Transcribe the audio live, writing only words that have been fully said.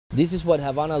This is what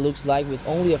Havana looks like with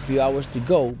only a few hours to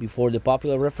go before the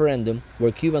popular referendum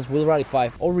where Cubans will ratify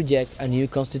or reject a new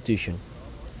constitution.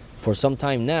 For some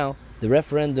time now, the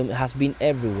referendum has been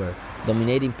everywhere,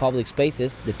 dominating public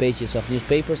spaces, the pages of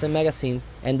newspapers and magazines,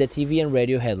 and the TV and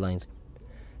radio headlines.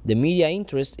 The media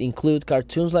interests include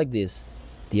cartoons like this.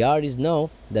 The artists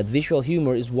know that visual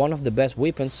humor is one of the best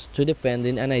weapons to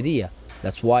defending an idea.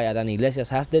 That's why Adán Iglesias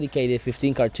has dedicated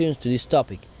 15 cartoons to this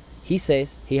topic. He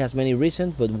says he has many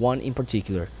reasons, but one in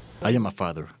particular. I am a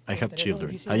father. I have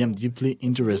children. I am deeply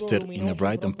interested in a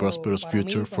bright and prosperous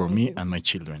future for me and my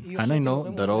children. And I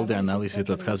know that all the analysis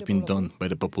that has been done by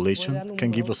the population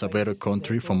can give us a better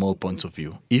country from all points of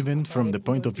view. Even from the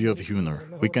point of view of humor,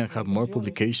 we can have more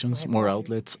publications, more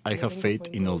outlets. I have faith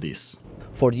in all this.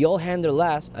 For the all-hander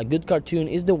lass, a good cartoon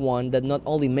is the one that not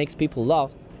only makes people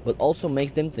laugh, but also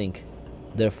makes them think.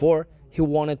 Therefore, he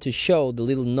wanted to show the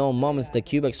little-known moments that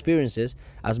Cuba experiences,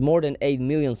 as more than 8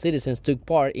 million citizens took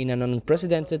part in an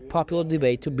unprecedented popular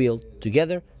debate to build,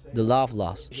 together, the law of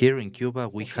laws. Here in Cuba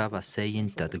we have a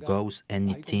saying that goes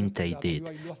anything they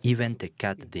did. Even the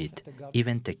cat did.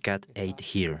 Even the cat ate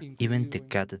here. Even the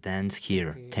cat danced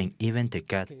here. Then even the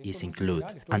cat is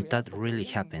included. And that really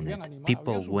happened.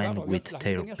 People went with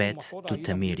their pets to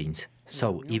the meetings.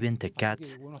 So even the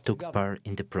cats took part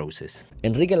in the process.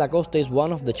 Enrique Lacoste is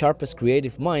one of the sharpest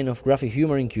creative minds of graphic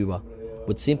humor in Cuba.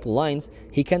 With simple lines,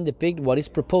 he can depict what is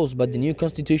proposed by the new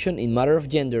constitution in matter of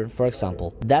gender, for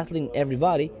example. Dazzling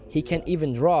everybody, he can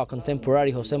even draw a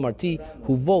contemporary José Martí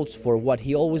who votes for what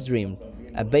he always dreamed,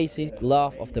 a basic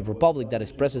love of the republic that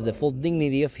expresses the full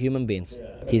dignity of human beings.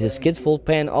 His skillful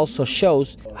pen also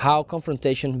shows how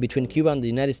confrontation between Cuba and the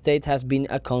United States has been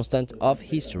a constant of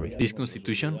history. This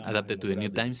constitution, adapted to the new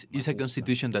times, is a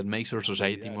constitution that makes our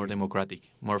society more democratic,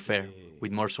 more fair,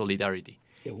 with more solidarity.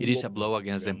 It is a blow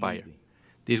against the empire.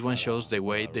 This one shows the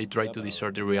way they try to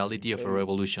distort the reality of a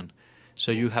revolution.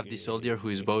 So you have the soldier who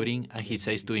is voting and he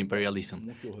says to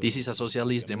imperialism, this is a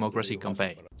socialist democracy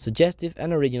campaign. Suggestive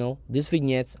and original, these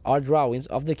vignettes are drawings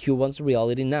of the Cubans'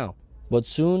 reality now. But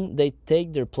soon they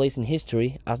take their place in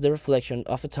history as the reflection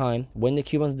of a time when the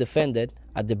Cubans defended,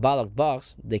 at the ballot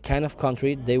box, the kind of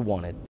country they wanted.